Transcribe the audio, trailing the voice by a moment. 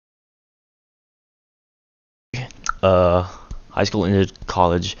High school ended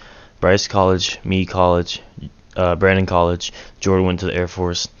college. Bryce college, me college, Brandon college. Jordan went to the Air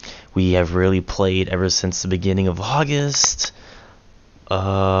Force. We have really played ever since the beginning of August.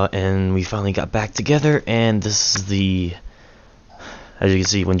 And we finally got back together, and this is the, as you can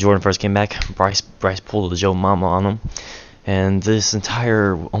see, when Jordan first came back, Bryce pulled the Joe Mama on him, and this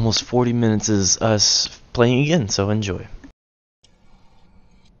entire almost 40 minutes is us playing again, so enjoy.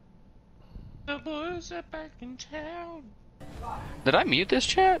 The boys are back in town. Did I mute this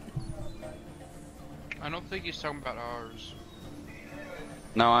chat? I don't think he's talking about ours.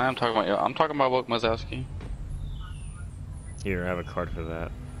 No, I am talking about you. I'm talking about Woke Mazowski. Here, I have a card for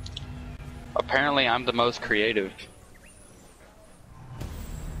that. Apparently, I'm the most creative.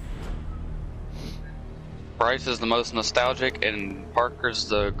 Bryce is the most nostalgic, and Parker's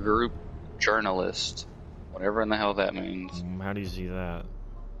the group journalist. Whatever in the hell that means. How do you see that?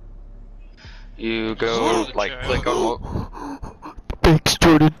 You go, like, click on... Thanks,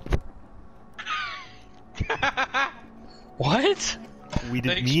 Jordan. What? We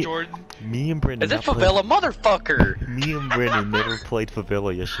did. Thanks, Jordan. Me and Brandon. Is it Favela, motherfucker? Me and Brandon never played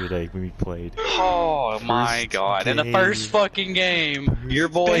Favela yesterday when we played. Oh my god! In the first fucking game, your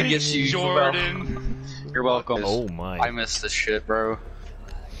boy gets you, Jordan. You're welcome. Oh my! I missed this shit, bro.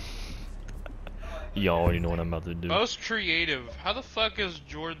 You already know what I'm about to do. Most creative. How the fuck is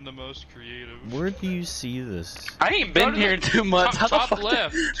Jordan the most creative? Where do you see this? I ain't been here in 2 months. How the Top fuck?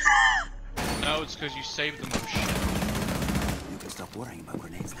 left. No, it's because you saved the most shit. You can stop worrying about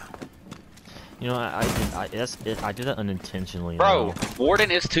grenades now. You know, I did that unintentionally. Bro, now.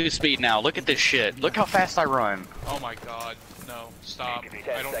 Warden is 2-speed now. Look at this shit. Look how fast I run. Oh my god. No, stop.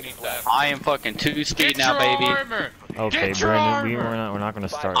 I don't need that. I am fucking 2-speed Get now, your baby. armor! Okay, Get your Brandon, armor! we're not gonna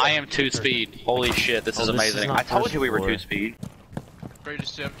start. I am 2-speed. Holy shit, this is this is amazing. not I told first you we were floor. 2-speed.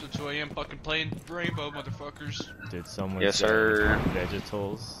 Greatest episode 2 AM fucking playing Rainbow, motherfuckers. Did someone Yes, say sir.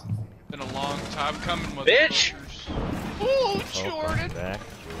 Vegetables? Been a long time coming, Bitch! motherfuckers. Ooh, Oh, Jordan! back.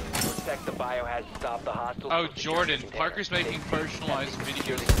 Protect the biohazard, stop the hostiles. Oh, Jordan, Parker's making personalized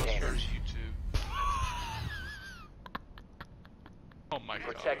videos on his YouTube. Oh my god.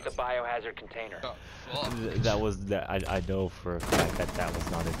 Protect the biohazard container. Oh, fuck. That was that. I know for a fact that that was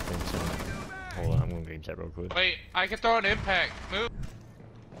not intentional. Hold on, I'm gonna game chat real quick. Wait, I can throw an impact. Move.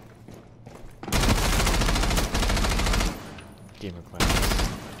 Gamer class.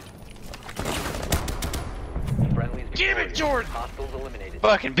 Friendlies Give it, victorious. Jordan! Hostiles eliminated.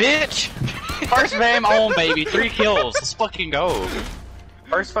 Fucking bitch! First game on, baby. 3 kills. Let's fucking go.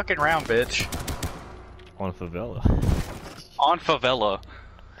 First fucking round, bitch. On Favela. On Favela.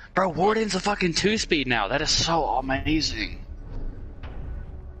 Bro, Warden's a fucking 2-speed now. That is so amazing.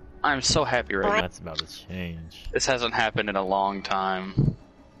 I'm so happy right now. That's about to change. This hasn't happened in a long time.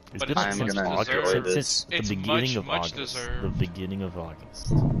 It's But been it's like since gonna August. enjoy Since, this. since the It's beginning of much August. deserved. The beginning of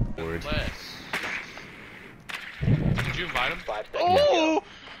August. Word. Less. Did you invite him? 5 seconds. Oh!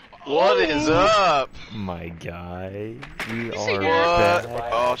 What is up? My guy, we He's are here. back.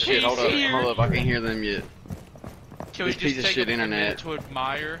 Oh shit, hold He's here. up, I can't hear them yet. Can we This piece just of take shit a internet. minute to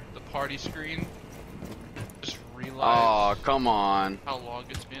admire the party screen? Just realize Oh, come on. how long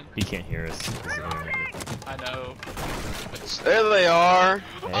it's been. He can't hear us. I know. It's... There they are.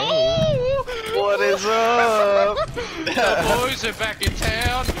 Oh! What is up? The boys are back in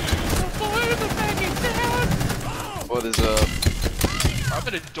town. The boys are back in town. What is up? I'm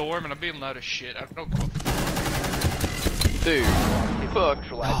in a dorm and I'm being loud as shit. I don't go. Dude, fuck.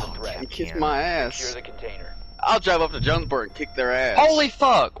 Neutralize the threat. And kiss my Secure ass. the container. I'll drive up to Jonesboro and kick their ass. Holy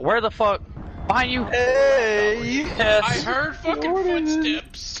fuck! Where the fuck? Behind you? Hey! Yes. I heard fucking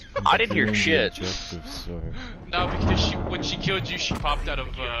footsteps. I didn't hear shit. No, because when she killed you, she popped out of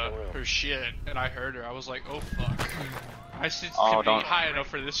her shit, and I heard her. I was like, oh fuck. I should Oh, be don't- high enough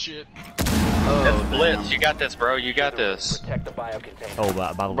for this shit. Oh, Blitz, you got this, bro. You got this. Protect the bio container. Oh,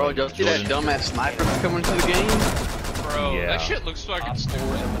 by the bro, way, y'all see that dumbass sniper that's coming to the game? Bro, Yeah. that shit looks fucking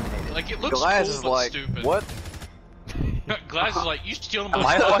stupid. Like, it looks Glass cool, is but like, stupid. what? Glass is like, you stealing Am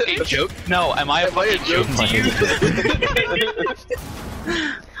my I a stuff? fucking joke? No, am I a Am I a fucking joke joke to you?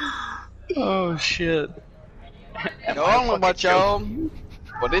 Oh shit. I don't know about y'all,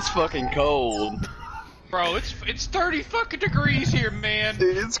 but it's fucking cold. Bro, it's 30 fucking degrees here, man.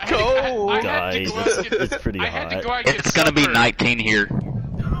 Dude, it's I had to- cold. I had to Guys, go out and get- it's pretty I had to hot. go out and get It's gonna be supper. 19 here.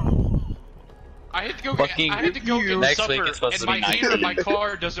 I had to go Fucking get, I had to go get next supper, week it's supposed and to my be heater in 19. my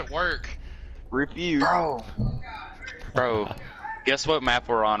car doesn't work. Rip you. Bro, guess what map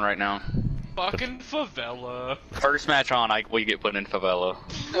we're on right now? Fucking favela. First match on, we get put in Favela.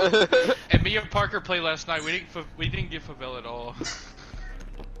 And me and Parker played last night. We didn't get favela at all.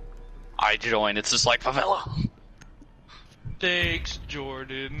 I joined, it's just like Favela. Thanks,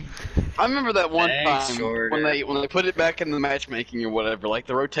 Jordan. I remember that one Thanks, time Jordan. when they put it back in the matchmaking or whatever, like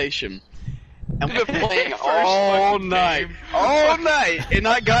the rotation. And we've been playing First all fucking night, game. and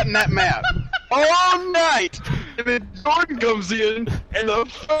not gotten that map. All night! And then Jordan comes in, and the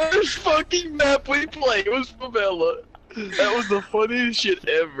first fucking map we played was Favela. That was the funniest shit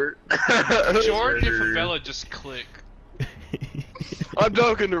ever. Jordan and Favela just click. I'm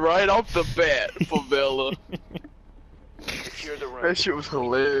talking right off the bat, Favela. Secure the room. That shit was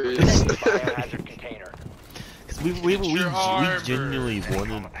hilarious. Biohazard container. Cause we Harbor. genuinely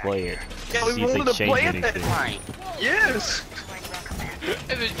wanted to play it. Yeah, See we if they wanted to change play it that anything. night. Yes!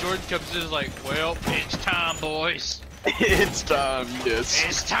 And then Jordan comes in and is like, well, it's time, boys. It's time, yes.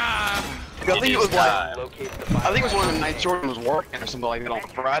 It's time. I think it was like, Locate the I think it was one of the nights Jordan was working or something like that on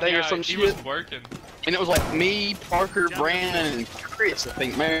Friday or Yeah, some he shit. was working. And it was like me, Parker, Brandon, and Chris. I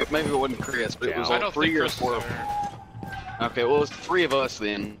think maybe it wasn't Chris, but it was I like don't 3 think or Chris 4. was there. Okay, well it was 3 of us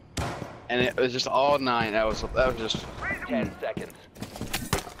then, and it was just all night. That was just 10 seconds.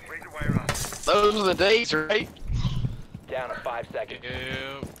 those were the days, right? Down to 5 seconds.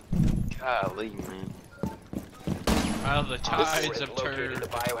 Yeah. Golly, man, Well, the Op 4 tides has have located turned. the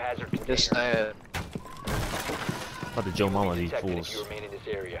biohazard container. it's sad. About to Joe Mama these Detected if you fools. remain in this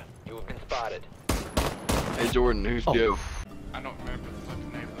area. You have been spotted. Hey Jordan, who's Oh. Joe? I don't remember the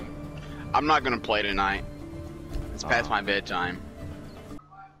fucking name of them. I'm not gonna play tonight. It's past my bedtime.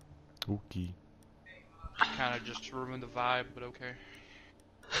 Okay. Kind of just ruined the vibe, but okay.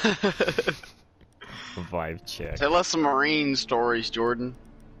 Vibe check. Tell us some Marine stories, Jordan.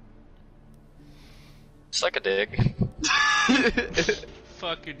 Suck a dick.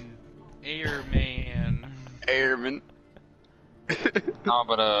 Fucking airman. Airman. No,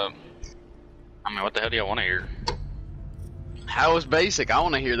 but I mean, what the hell do y'all want to hear? How was basic? I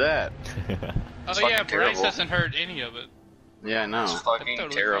want to hear that. Oh fucking yeah, Bryce terrible. hasn't heard any of it. Yeah, I know. It's fucking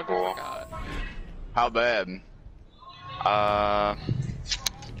Totally terrible. fucking forgot. How bad?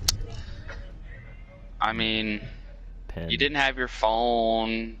 I mean, Pen. you didn't have your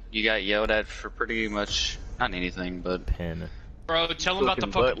phone. You got yelled at for pretty much not anything, but Pen. Bro, tell him about the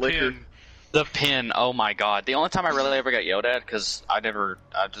Fucking butt fucking liquor. pin. the pin. Oh my god, the only time I really ever got yelled at because I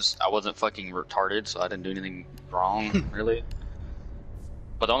wasn't fucking retarded, so I didn't do anything wrong really.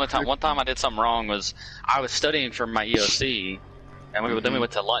 But the only time, one time I did something wrong was I was studying for my EOC, and then we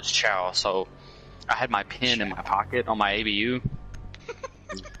went to lunch chow, so I had my pen in my pocket on my ABU.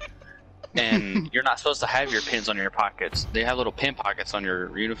 And you're not supposed to have your pins on your pockets. They have little pin pockets on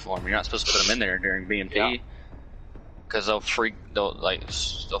your uniform. You're not supposed to put them in there during BMP because they'll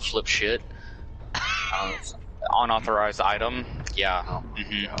flip shit. Unauthorized item. Yeah.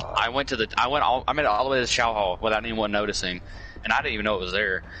 I made it all the way to the chow hall without anyone noticing, and I didn't even know it was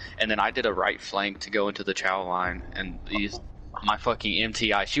there. And then I did a right flank to go into the chow line, and my fucking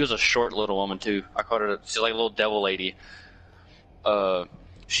MTI. She was a short little woman too. I called her. She's like a little devil lady.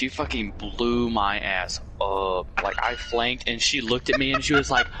 She fucking blew my ass up. Like, I flanked, and she looked at me, and she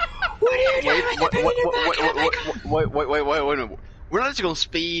was like, Wait a minute. We're not just gonna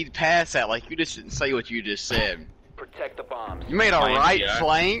speed past that. Like, you just didn't say what you just said. Protect the bombs. You made a My right MTI.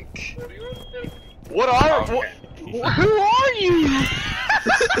 flank. What are? Who are you?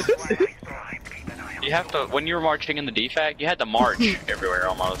 you have to, when you were marching in the DFAC, you had to march everywhere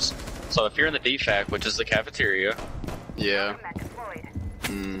almost. So if you're in the DFAC, which is the cafeteria, Yeah.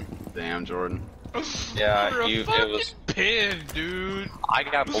 Damn, Jordan. yeah, For a it fucking was, pin, dude. I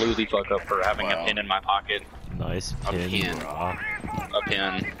got blew the fuck up for having Wow. a pin in my pocket. Nice A pin. pin. brah. A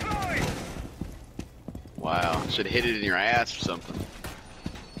pin. Wow. Should hit it in your ass or something.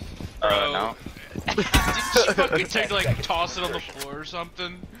 Bro. No. Did she fucking toss it on the floor or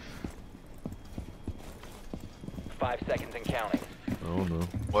something? 5 seconds and counting. Oh no.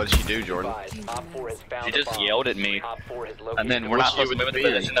 What did she do, Jordan? Advise, Op 4 has found She a just bomb. yelled at me. Op 4 has located And then the we're not What's supposed to you move in with the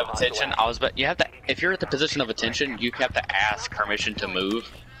me? position of attention. You have to, if you're at the position of attention, you have to ask permission to move.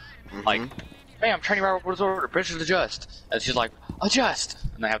 Like, hey, I'm training right over order, pressure to adjust. And she's like, adjust!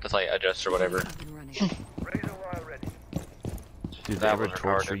 And they have to say adjust or whatever. Did they That ever was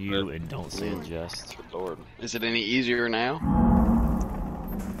torture retarded, you but- and don't say adjust? Good lord. Is it any easier now?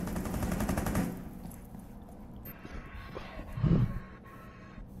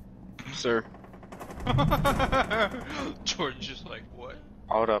 Sir. Jordan's just like, what?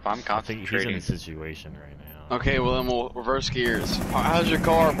 Hold up, I'm I think he's in concentrating. a situation right now. Okay, well then we'll reverse gears. How's your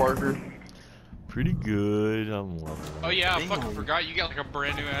car, Parker? Pretty good. I'm loving it. Oh yeah, I fucking forgot you got like a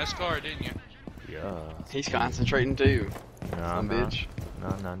brand new ass car, didn't you? Yeah. He's concentrating too. Nah, Some nah. bitch. No.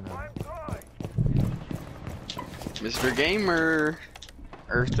 Mr. Gamer.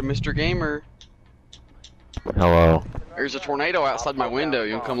 Earth to Mr. Gamer. Hello. There's a tornado outside my window.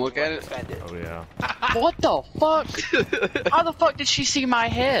 You wanna come look at it? Oh yeah. What the fuck? How the fuck did she see my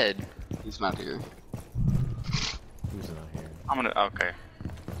head? He's not here. Who's not here? I'm gonna. Okay.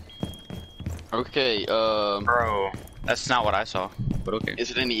 Okay, Bro, that's not what I saw. But okay. is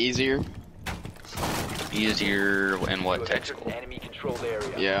it any easier? Easier in what technical? Enemy controlled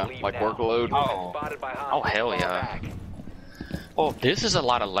area. Yeah, Leave like now. workload. Oh. Spotted by Oh, hell hostiles. yeah. Fall back. Well, this is a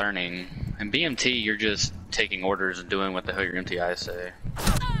lot of learning. In BMT, you're just taking orders and doing what the hell your MTI say.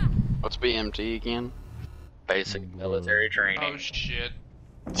 What's BMT again? Basic military Oh training. shit.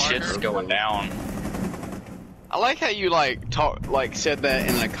 Shit's Parker? going down. I like how you said that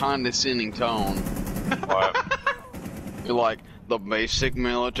in a condescending tone. What? You're like the basic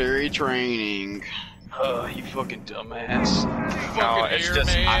military training. You fucking dumbass. No, Fucking it's just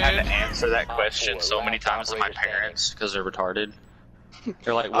I had to airman. answer that question so many times to my parents because they're retarded.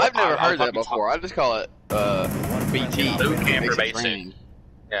 They're like, what? I've never I'll heard that fucking before. I just call it BT. Boot camp or basic. training.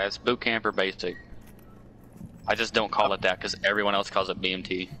 Yeah, it's boot camp or basic. I just don't call it that because everyone else calls it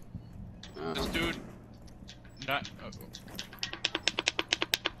BMT. This dude. Not.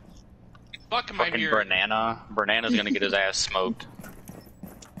 Fuck am I Fucking here? Banana's gonna get his ass smoked.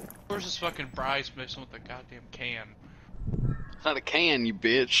 Where's this fucking Bryce mixing with the goddamn can? It's not a can, you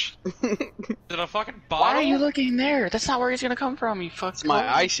bitch. Is it a fucking bottle? Why are you looking there? That's not where he's gonna come from, you fuck. It's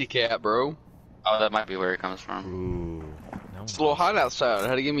my icy cat, bro. Oh, that might be where it comes from. Ooh. No. It's a little hot outside. I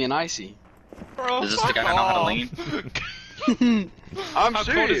had to give me an icy. Bro, Is this the guy that know how to lean? I'm How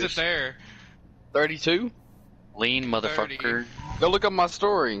serious. cold is it there? 32. Lean, motherfucker. Go look up my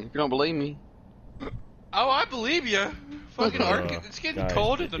story if you don't believe me. Oh, I believe you. Fucking it's getting guys,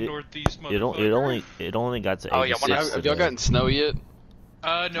 cold in the it- northeast, It motherfucker. only got to Oh, yeah, 86 when I- Have y'all today. gotten snow yet?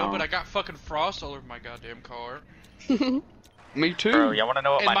 No, Oh. but I got fucking frost all over my goddamn car. Me too. Bro, y'all wanna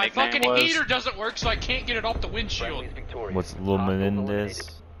know what And my nickname fucking was? heater doesn't work, so I can't get it off the windshield. Friendly's victorious. What's Hostiles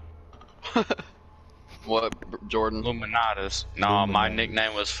Luminindis? What, Jordan? Illuminatus. No, my Illuminati.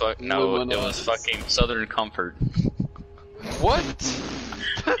 nickname was No, it was Illuminatus. fucking Southern Comfort. What?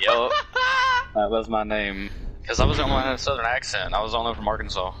 Yup. That was my name. Because I was the only one that had a Southern accent. I was the only one from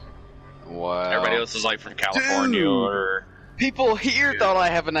Arkansas. Wow. Everybody else is like from California Dude. or. People here thought I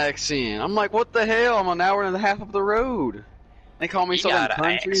have an accent. I'm like, what the hell? I'm an hour and a half up the road. They call me You Southern got an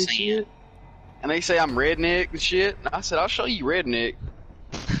country and accent. shit. And they say I'm redneck and shit. And I said, I'll show you redneck.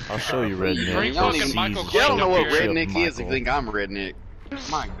 I'll show you Drink redneck. fucking Michael Y'all don't know what Clayton up here. redneck is if you think I'm redneck.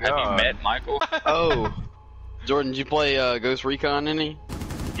 My Have God. you met Michael? Oh. Jordan, did you play Ghost Recon any?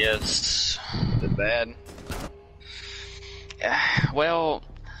 Yes. Is it bad? Well,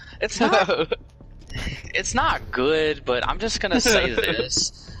 it's not. It's not good, but I'm just gonna say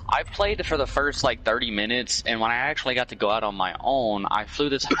this. I played for the first like 30 minutes, and when I actually got to go out on my own, I flew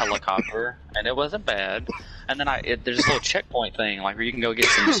this helicopter, and it wasn't bad. And then there's this little checkpoint thing, like where you can go get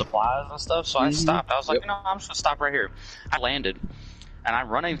some supplies and stuff. So I stopped. I was like, Yep. you know, I'm just gonna stop right here. I landed, and I'm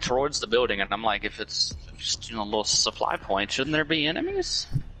running towards the building, and I'm like, if it's just, a little supply point, shouldn't there be enemies?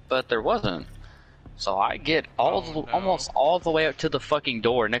 But there wasn't. So I get almost all the way up to the fucking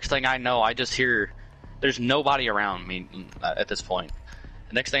door. Next thing I know, I just hear there's nobody around me at this point.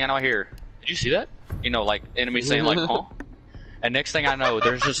 The next thing I know, I hear, did you see that? You know, like enemies saying like, huh? And next thing I know,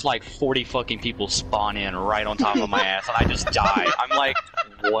 there's just like 40 fucking people spawn in right on top of my ass, and I just die. I'm like,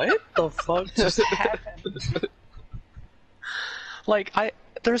 what the fuck just happened? Like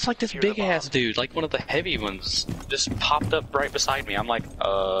there's like this big ass dude, like one of the heavy ones, just popped up right beside me. I'm like,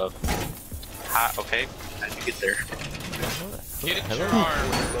 hi, okay, how'd you get there? Get it, Hello? your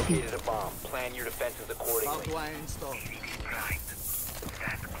arm. Located a bomb. Plan your defenses accordingly.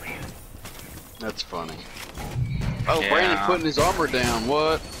 That's funny. Oh, Yeah. Brandon putting his armor down.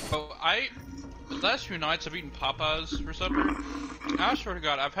 What? Oh, the last few nights I've eaten Popeyes for supper. I swear to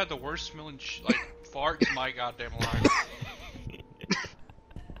God, I've had the worst smelling farts in my goddamn life.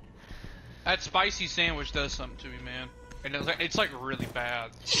 That spicy sandwich does something to me, man. And it's like really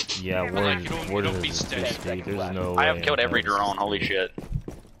bad. Yeah, Like, what you don't- is you don't this? be steady. There's no I have way killed I'm every gonna- drone, holy shit.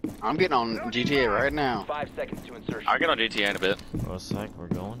 I'm getting on GTA right now. 5 seconds to insertion. I'll get on GTA in a bit. Oh, it's like we're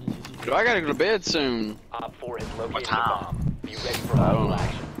going to GTAV. Dude, I gotta go to bed soon. Op 4 has located What a time? bomb. Be ready for I don't hostile know.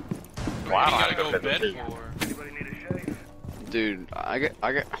 action. What Wow, do you I gotta go gotta to bed go for? Dude,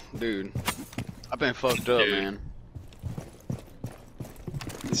 dude, I've been fucked up, Dude. man.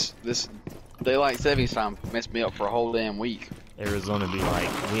 This daylight savings time messed me up for a whole damn week. Arizona be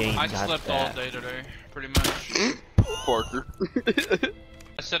like, we ain't I got slept that. all day today, pretty much. Parker.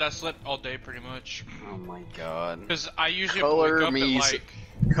 I said I slept all day, pretty much. Oh my God. Because I usually Color wake up me at like...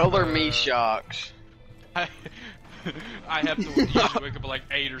 Color me shocked. I have to usually wake up at like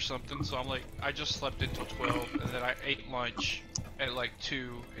 8 or something, so I'm like, I just slept until 12, and then I ate lunch at like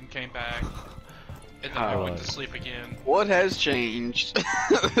 2 and came back, and then I went to sleep again. What has changed?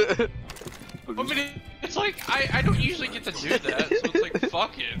 I mean, it's like, I don't usually get to do that, so it's like,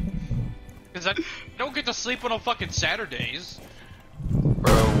 fuck it. Because I don't get to sleep on fucking Saturdays.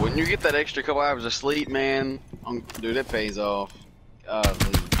 Bro, when you get that extra couple hours of sleep, man, dude, it pays off. Golly.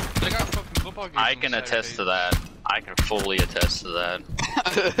 They got fucking football games I on can attest to Saturdays. that. I can fully attest to that.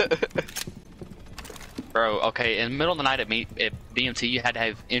 Bro, okay, in the middle of the night at BMT, you had to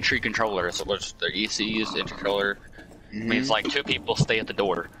have entry controllers, which the ECU's entry controller. Means like 2 people stay at the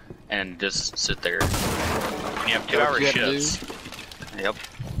door and just sit there. And you have 2-hour shifts. Yep.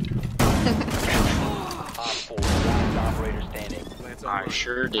 Op 4, last operator standing. I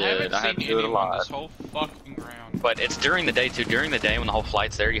sure I did. haven't I had to seen do it a anyone lot. this whole fucking round. But it's during the day too. During the day when the whole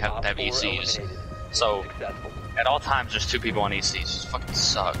flight's there, you have Op to have 4 ECs. eliminated. So Successful. at all times, there's 2 people on ECs. Just fucking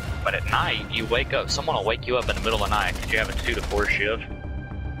suck. But at night, you wake up. Someone will wake you up in the middle of the night because you have a 2 to 4 shift,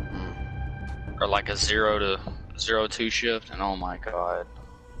 or like a 0 to 2 shift. And oh my god,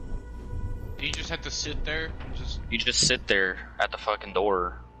 You just have to sit there and just, you just sit there at the fucking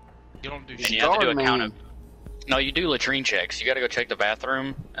door, you don't do and shit. you have to do a Guard, count man. of. No, you do latrine checks. You gotta go check the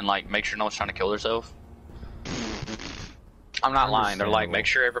bathroom and like make sure no one's trying to kill themselves. I'm not lying. They're like, make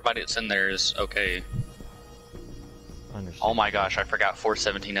sure everybody that's in there is okay. Oh my gosh, I forgot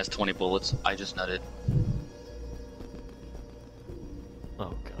 417 has 20 bullets. I just nutted.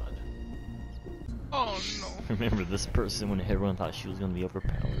 Oh god. Oh no. Remember this person when everyone thought she was gonna be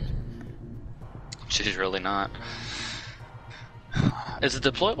overpowered. She's really not. Is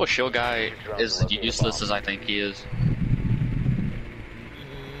the deployable shield guy as useless as I think he is?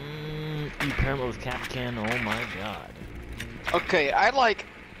 You pair him with Capcan, oh my god. Okay, I like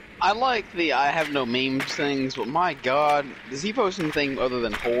the I have no memes things, but my god, does he post anything other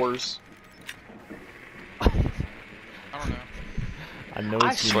than whores? I don't know. I know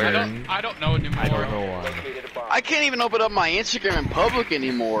I it's swear. I don't know anymore. I don't know why. Located a bomb. I can't even open up my Instagram in public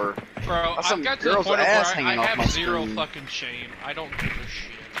anymore. Bro, That's some I've got to the girl's point where ass I hanging off my have zero screen. fucking shame. I don't give a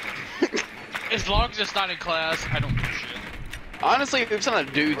shit. As long as it's not in class, I don't give a shit. Honestly, if it's not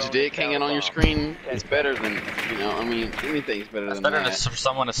a dude's dick hanging on your screen, it's better than, you know, I mean, anything's better It's than better that. for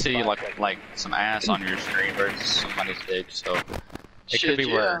someone to see like some ass on your screen versus somebody's dick. So it Shit, could be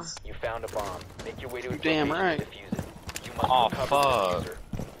yeah. worse. You found a bomb. Make your way to its Damn location right. to defuse it. You must Oh, recover fuck. the diffuser.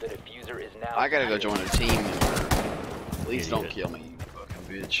 The diffuser is now I gotta go active. join a team. Please don't Idiot. kill me, you fucking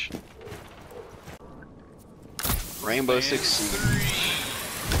bitch. Rainbow Six Siege.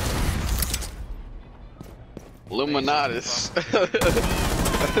 Illuminatus.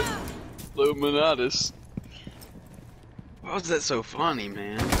 Illuminatus. Why was that so funny,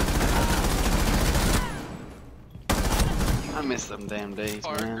 man? I miss them damn days,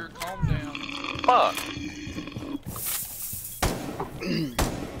 Parker, man. calm down. Fuck.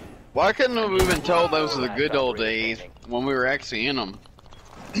 Why couldn't we have been told those were the good old days when we were actually in them?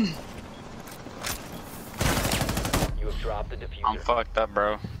 You have dropped the diffuser. I'm fucked up,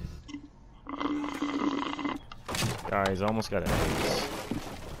 bro. Guys, I almost got an ace.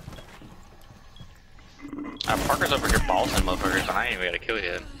 Parker's over here bossing motherfuckers, and I ain't even got a kill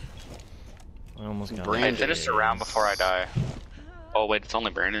yet. I almost got Brandon. I finished the round before I die. Oh wait, it's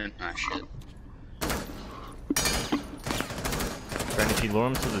only Brandon. Ah shit. Brandon, if you lure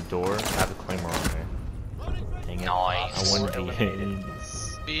him to the door, have a claymore on there. Dang it. Nice. I wanted to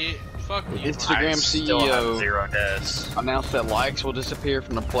be Fuck you. Instagram I still have CEO 0 deaths. announced that likes will disappear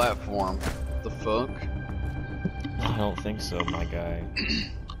from the platform. The fuck? I don't think so, my guy.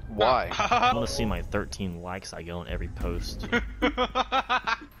 Why? I want to see my 13 likes I get on every post.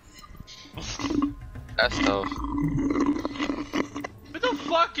 That's tough. What the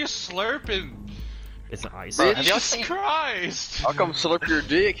fuck is slurping? It's an ice. Bro, Bro, have y'all Jesus seen? Christ! I'll come slurp your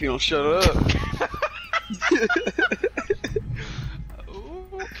dick if you don't shut up.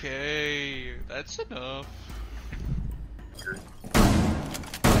 Okay, that's enough.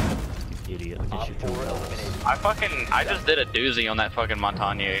 idiot. Look at you Op 4 doing that. eliminated. I just did a doozy on that fucking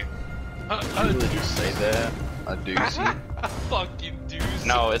Montagne. Did you say that? A doozy? Fucking doozy.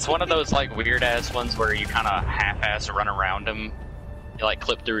 No, it's one of those like weird ass ones where you kind of half-ass run around him. You like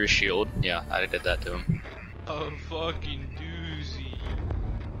clip through his shield. Yeah, I did that to him. A fucking doozy.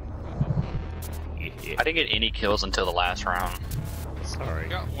 I didn't get any kills until the last round. Sorry.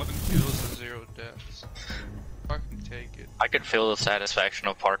 Got 1 kills and 0 deaths. Fucking take it. I could feel the satisfaction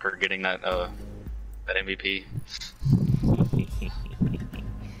of Parker getting that that MVP.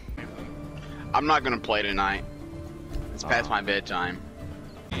 I'm not gonna play tonight. It's past my bedtime.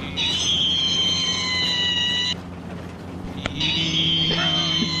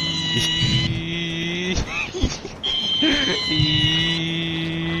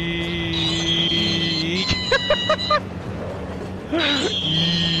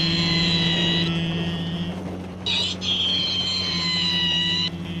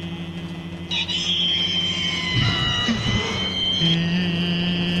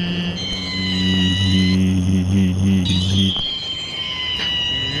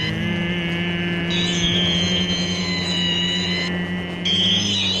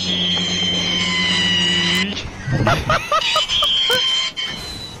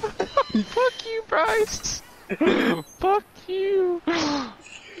 Fuck you, Bryce. Fuck you.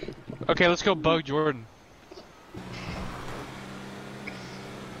 Okay, let's go bug Jordan.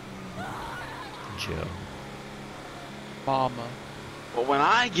 Joe. Mama. But when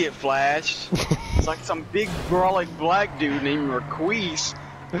I get flashed, it's like some big brawling black dude named Marquise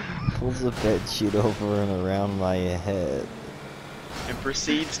Pulls a bed sheet over and around my head. and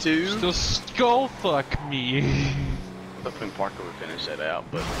proceeds to. Still skull fuck me. Hoping Parker would finish that out,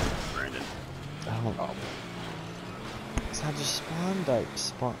 but Brandon. Oh. It's not just spawned.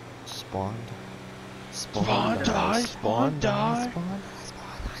 Spawned.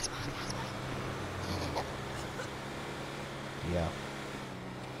 Yeah.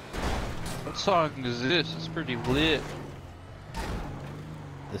 What song is this? It's pretty lit.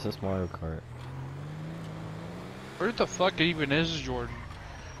 This is Mario Kart. Where the fuck even is Jordan?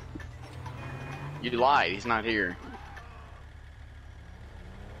 You lied, he's not here.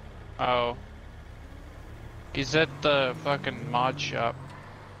 Oh. He's at the fucking mod shop.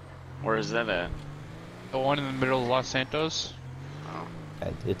 Where is that at? The one in the middle of Los Santos.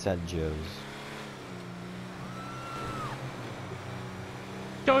 It's at Joe's.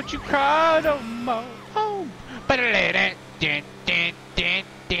 Don't you cry no more. Oh.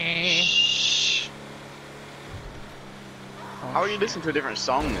 Shh. How are you listening to a different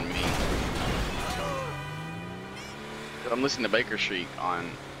song than me? I'm listening to Baker Street on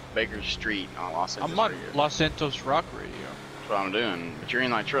Los Angeles I'm on Radio. Los Santos Rock Radio. That's what I'm doing. But you're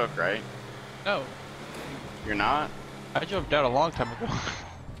in my truck, right? No, You're not? I jumped out a long time ago.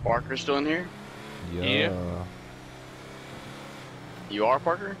 Parker's still in here? Yeah. You are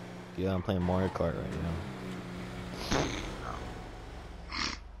Parker? Yeah, I'm playing Mario Kart right now.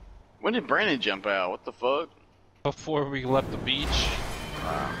 When did Brandon jump out? What the fuck? Before we left the beach.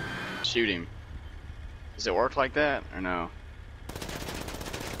 Shoot him. Does it work like that or no?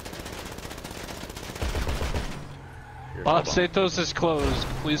 Here, hold Los on. Santos is closed.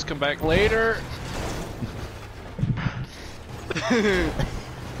 Please come back later.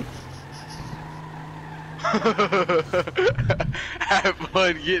 Have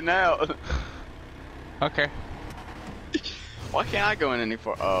fun getting out. Okay. Why can't I go in any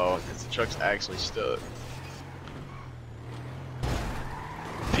far? Oh, because the truck's actually stuck.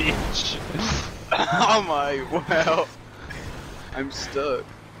 Bitch. Oh my, wow. I'm stuck.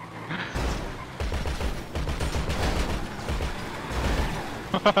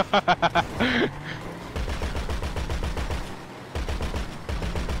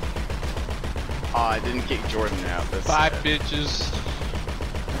 Oh, I didn't kick Jordan out. That's Bye, sad. bitches.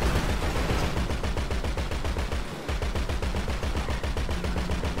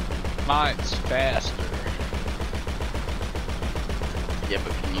 Mine's faster. Yeah,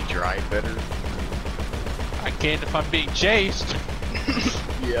 but can you drive better? I can if I'm being chased.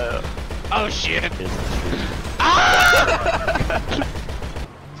 Yeah. Oh shit.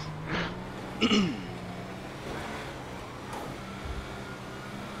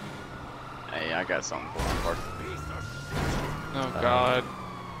 Hey, I got something for you, Parker. Oh god.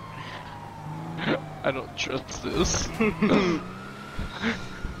 I don't trust this.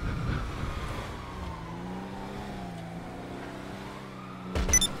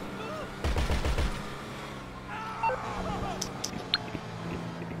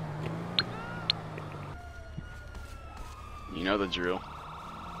 You know the drill.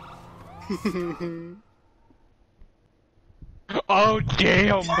 Oh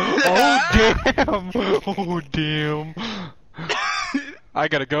damn! Oh damn! Oh damn! I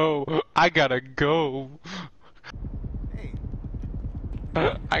gotta go! I gotta go!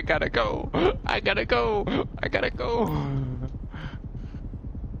 I gotta go! I gotta go! I gotta go!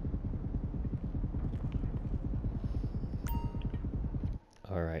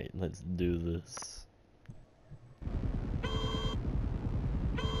 Alright, let's do this.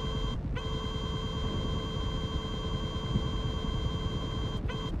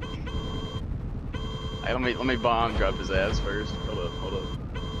 Hey, let me bomb drop his ass first. Hold up, hold up.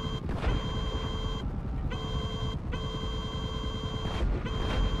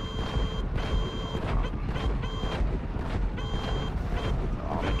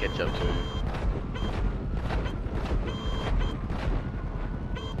 catch up to him.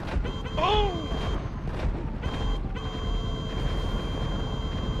 Oh!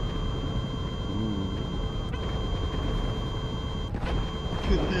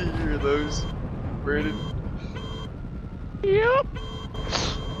 You hear those, Brandon? Yep.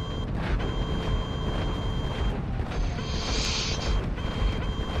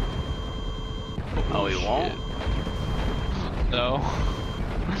 Oh, he won't? No.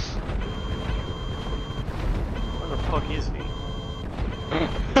 Where the fuck is he?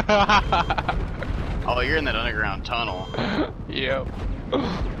 Oh, you're in that underground tunnel. Yep.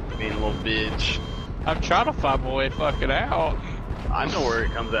 Being a little bitch. I'm trying to find my way fucking out. I know where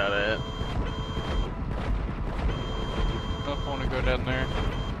it comes out at. I don't want to go down there.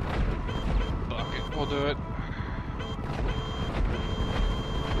 Fuck it, we'll do it.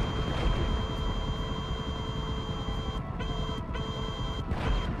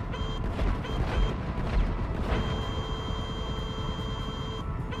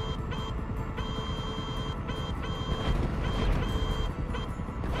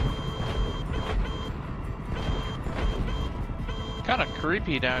 Kind of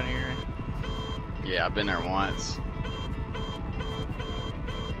creepy down here. Yeah, I've been there once.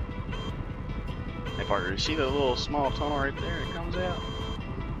 Hey Parker, you see the little small tunnel right there that comes out?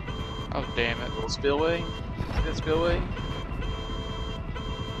 Oh damn it. Little spillway? See that spillway?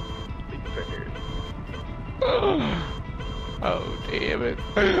 Big predator. Oh damn it.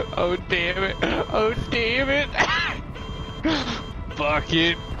 Oh damn it. Oh damn it. Fuck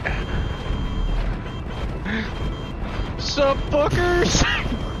it. Sup, fuckers?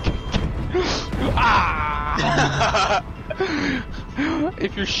 Ah!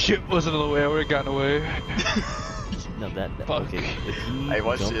 If your shit wasn't in the way, I would've gotten away. No, that Fuck. okay. If he Hey,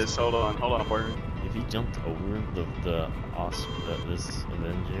 watch jumped, this. Hold on, Parker. If he jumped over this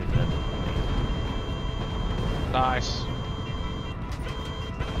Avenger, that'd be Nice.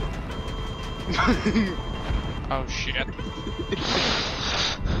 Oh shit.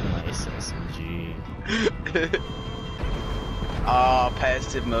 nice SMG. Ah,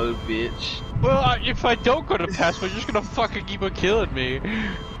 passive mode, bitch. Well, if I don't go to passive, you're just gonna fucking keep on killing me.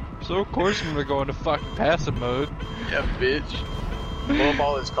 So of course I'm gonna go into fucking passive mode. Yeah, bitch. Blow up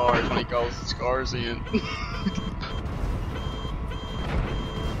all his cars when he calls his cars in.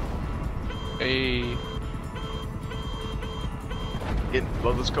 Hey.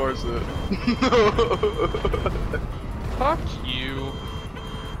 Blow those cars up. Fuck you.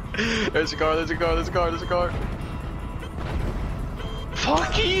 There's a car, there's a car, there's a car, there's a car.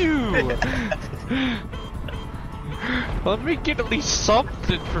 Fuck you! Let me get at least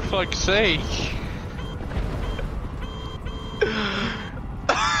something for fuck's sake.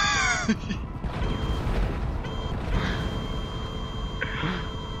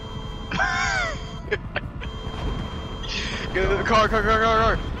 Get in the car.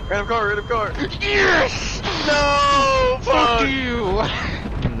 Random car. Yes! No! Fuck you!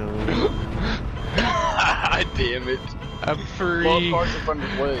 No. Damn it. I'm Well, free. cars in front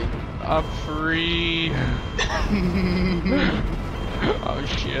of the way. I'm free. Oh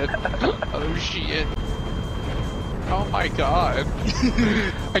shit. Oh shit. Oh my god.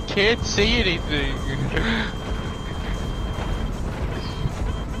 I can't see anything.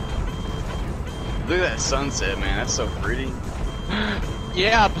 Look at that sunset, man. That's so pretty.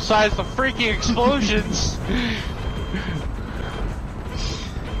 Yeah, besides the freaking explosions.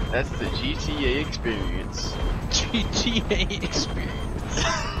 That's the GTA experience. GTA experience.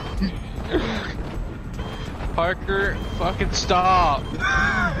 Parker, fucking stop.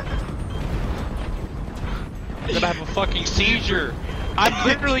 I'm gonna have a fucking seizure. I'm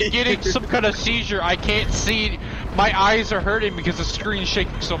literally getting some kind of seizure. I can't see. My eyes are hurting because the screen's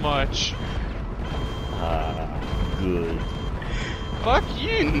shaking so much. Good. Fuck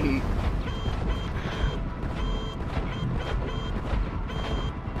you.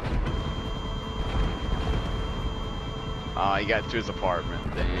 Oh, he got to his apartment.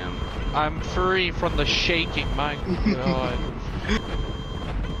 Damn. I'm free from the shaking. My god.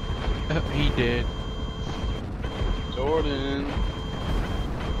 He did. Jordan.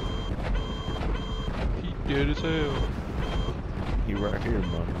 He did as hell. You right here,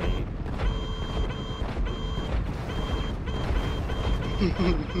 my mate.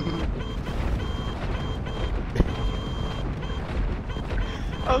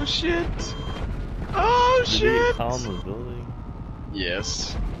 Oh shit! Oh Did he shit! calm the building?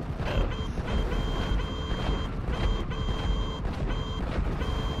 Yes.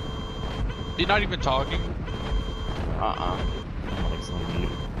 You're not even talking. Alex on mute.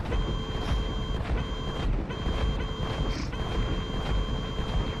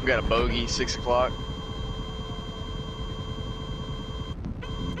 We got a bogey, 6 o'clock.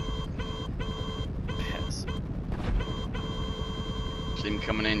 Pass. See him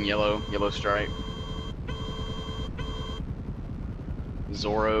coming in, yellow stripe.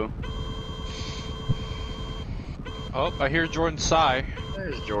 Zorro. Oh, I hear Jordan sigh.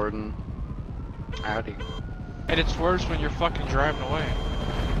 There's Jordan. Howdy. And it's worse when you're fucking driving away.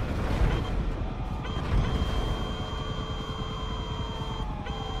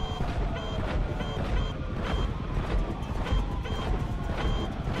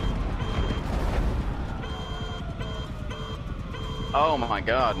 Oh my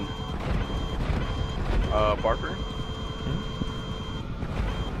god. Barker?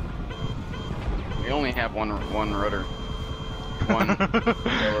 We only have one rudder. One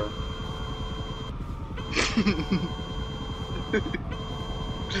roller.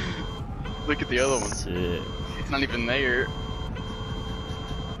 Look at the other one. Sick. It's not even there.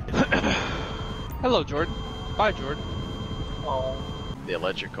 Hello, Jordan. Bye, Jordan. Oh. The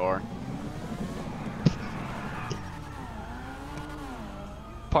electric car.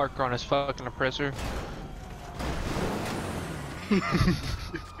 Parker on his fucking oppressor.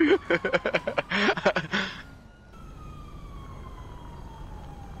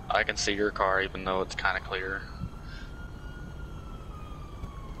 I can see your car even though it's kind of clear.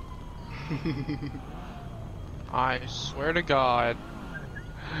 I swear to God.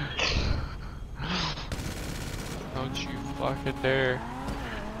 Don't you fucking dare.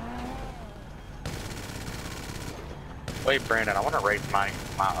 Wait, Brandon, I want to rate my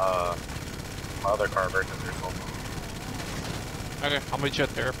other car versus your phone. Okay, I'll meet you at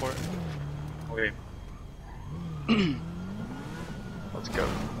the airport. Okay. Let's go.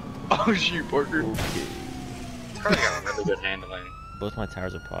 Oh shoot, Parker. Okay. This car's got really good handling. Both my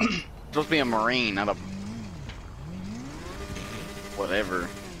tires are popped. Supposed to be a Marine, not a whatever.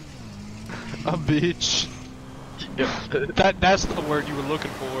 A bitch. That's the word you were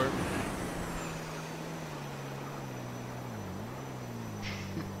looking for.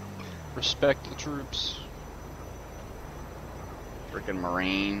 Respect the troops. Freaking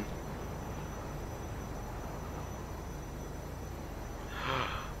Marine.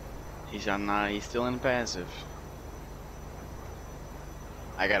 He's on. He's still in passive.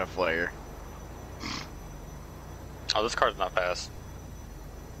 I got a flare. Oh, this car's not fast.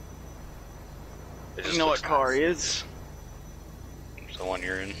 It just You know what looks car nice. is? It's the one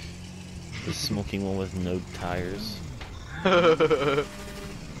you're in. The smoking one with no tires.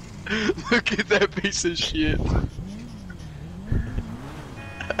 Look at that piece of shit.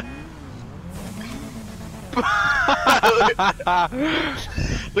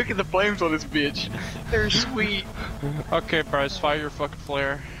 Look at the flames on this bitch. They're sweet. Okay, Bryce, fire your fucking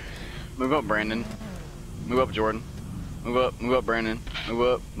flare. Move up, Brandon. Move up, Jordan. Move up, Brandon. Move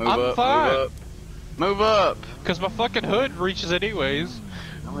up, I'm fine. move up. Move up! Cause my fucking hood reaches anyways.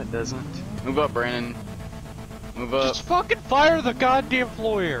 No, it doesn't. Move up, Brandon. Move up. Just fucking fire the goddamn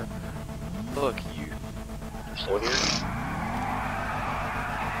flare. Look, you.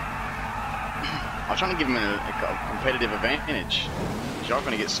 I'm trying to give him a competitive advantage. Y'all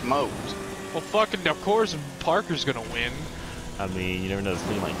gonna get smoked. Well, fucking, of course, Parker's gonna win. I mean, you never know, this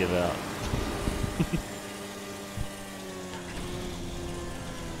thing might give out.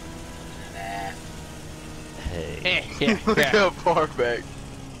 Hey. Look how far back.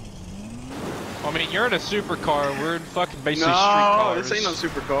 I mean, you're in a supercar. We're in fucking basically street No, cars. this ain't no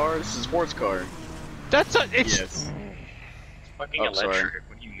supercar. This is a sports car. That's a. It's. Yes. Fucking Oh, electric. sorry.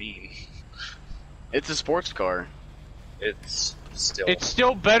 What do you mean? It's a sports car. It's still. It's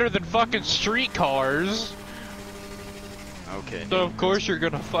still better than fucking street cars. Okay. So of course you're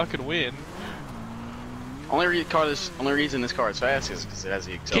gonna fucking win. Only reason this car is fast is because it has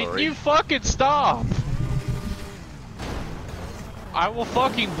the acceleration. Can you fucking stop? I will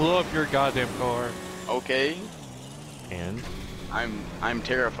fucking blow up your goddamn car. Okay. And? I'm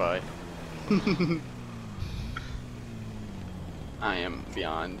terrified. I am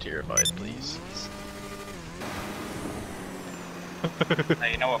beyond terrified, please.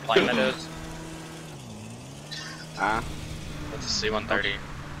 Hey, you know what plane it is? Huh? It's a C-130.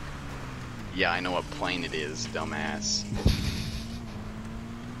 Yeah, I know what plane it is, dumbass.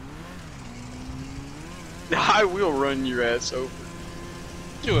 I will run your ass over.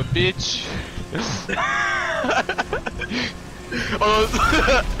 You a bitch. Oh,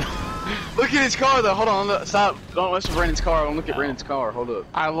 look at his car though. Hold on, stop. Don't listen to Brandon's car. Don't look at Brandon's car. Hold up.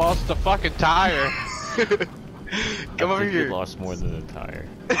 I lost the fucking tire. Come I over think you here. lost more than a tire.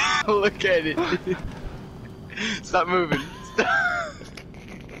 Look at it. Stop moving.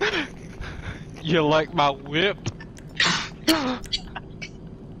 You like my whip?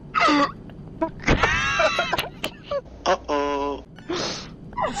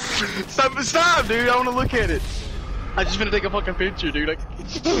 Stop, dude. I want to look at it. I just gonna take a fucking picture, dude.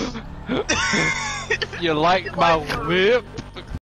 You like my whip?